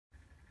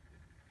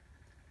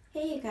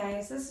Hey you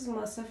guys, this is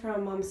Melissa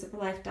from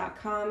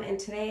momsimplelife.com, and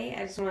today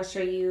I just want to show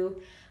you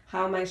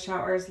how my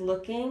shower is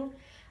looking.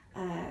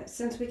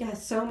 Since we got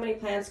so many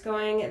plants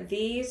going,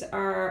 these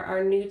are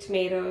our new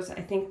tomatoes.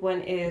 I think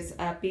one is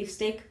a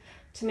beefsteak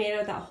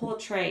tomato. That whole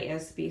tray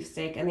is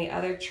beefsteak, and the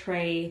other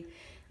tray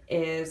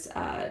is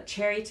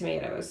cherry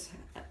tomatoes.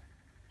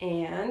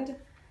 And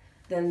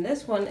then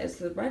this one is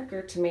the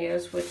Rutger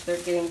tomatoes, which they're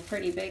getting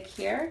pretty big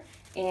here.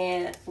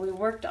 And we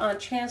worked on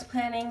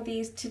transplanting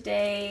these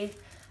today.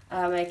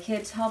 My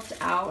kids helped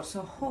out,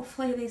 so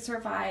hopefully they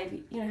survive.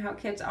 You know how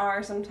kids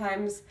are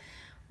sometimes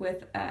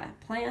with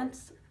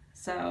plants.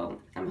 So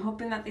I'm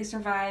hoping that they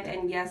survive,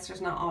 and yes,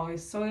 there's not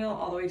always soil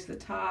all the way to the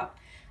top,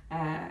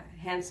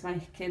 hence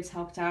my kids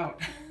helped out.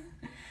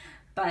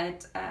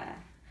 But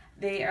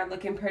they are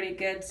looking pretty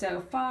good so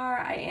far.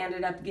 I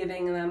ended up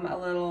giving them a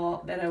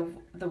little bit of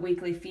the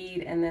weekly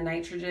feed and the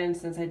nitrogen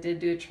since I did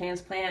do a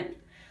transplant.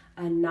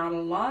 Not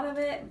a lot of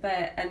it,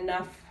 but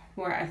enough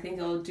where I think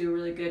it'll do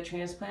really good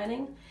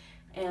transplanting.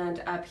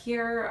 And up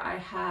here I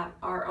have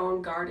our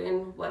own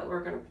garden, what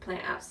we're going to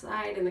plant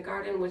outside in the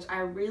garden, which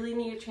I really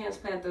need to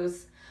transplant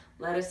those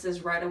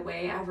lettuces right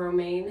away. I have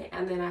romaine,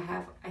 and then I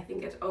have, I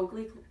think it's oak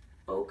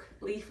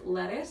leaf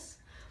lettuce,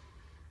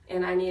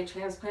 and I need to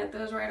transplant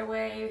those right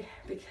away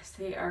because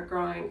they are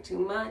growing too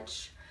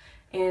much.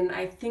 And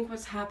I think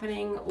what's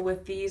happening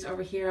with these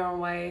over here on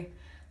why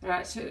they're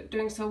not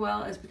doing so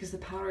well is because the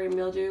powdery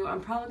mildew. I'm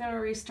probably going to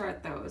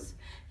restart those.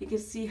 You can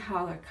see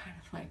how they're kind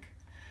of like,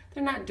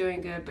 they're not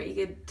doing good, but you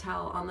could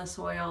tell on the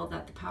soil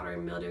that the powdery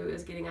mildew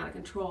is getting out of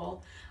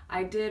control.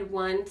 I did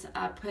once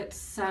put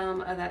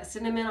some of that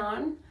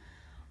cinnamon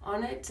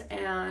on it,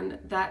 and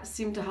that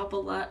seemed to help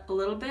a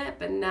little bit,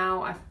 but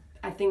now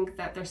I think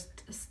that they're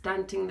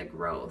stunting the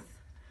growth,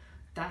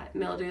 that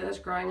mildew that's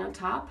growing on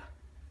top.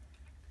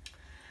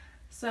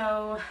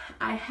 So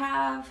I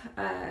have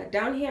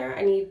down here,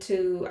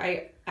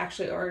 I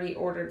actually already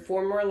ordered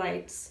 4 more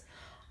lights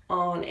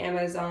on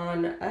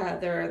Amazon.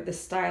 They're the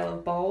style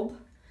of bulb.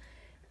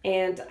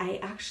 And I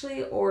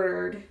actually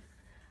ordered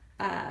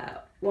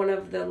one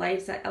of the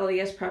lights that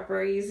LDS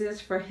Prepper uses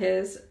for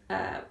his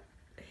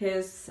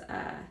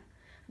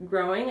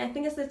growing. I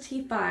think it's the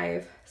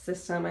T5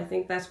 system. I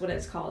think that's what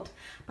it's called.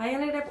 But I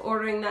ended up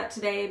ordering that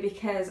today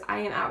because I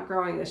am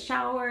outgrowing the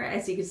shower.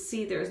 As you can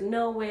see, there's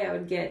no way I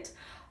would get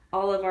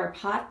all of our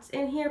pots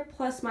in here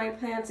plus my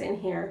plants in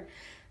here.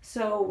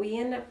 So we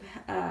end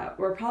up,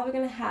 we're probably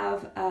going to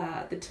have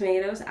the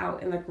tomatoes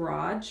out in the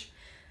garage.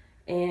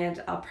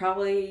 And I'll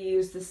probably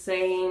use the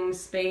same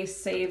space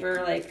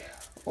saver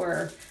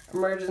or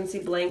emergency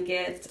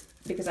blanket,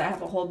 because I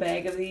have a whole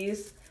bag of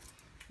these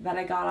that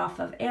I got off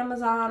of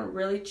Amazon,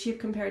 really cheap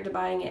compared to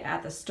buying it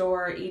at the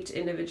store. Each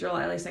individual,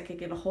 at least I could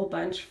get a whole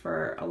bunch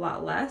for a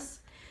lot less.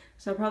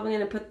 So I'm probably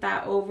going to put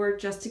that over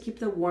just to keep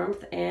the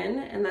warmth in,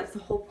 and that's the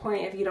whole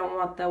point if you don't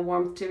want the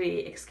warmth to be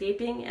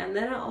escaping. And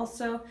then it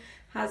also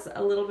has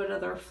a little bit of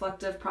the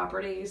reflective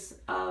properties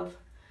of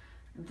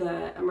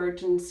the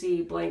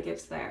emergency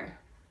blankets there.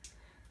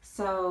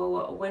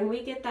 So when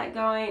we get that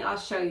going, I'll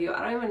show you.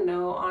 I don't even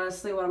know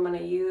honestly what I'm going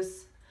to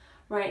use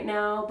right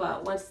now,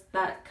 but once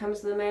that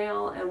comes in the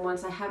mail and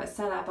once I have it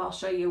set up, I'll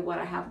show you what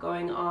I have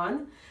going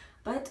on.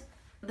 But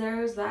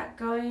there's that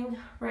going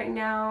right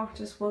now.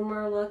 Just one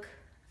more look.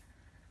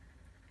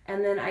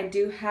 And then I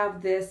do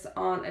have this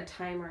on a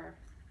timer.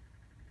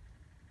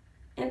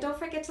 And don't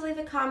forget to leave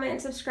a comment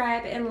and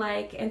subscribe and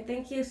like, and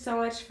thank you so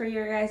much for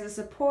your guys'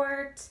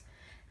 support.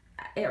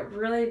 It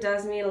really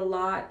does mean a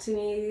lot to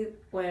me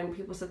when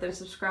people sit there and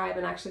subscribe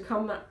and actually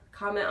comment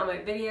on my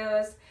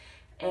videos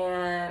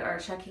and are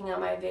checking out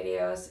my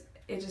videos.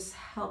 It just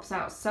helps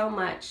out so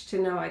much to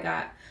know I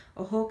got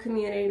a whole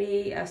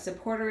community of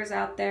supporters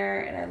out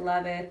there, and I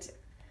love it.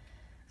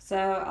 So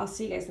I'll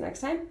see you guys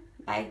next time.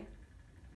 Bye.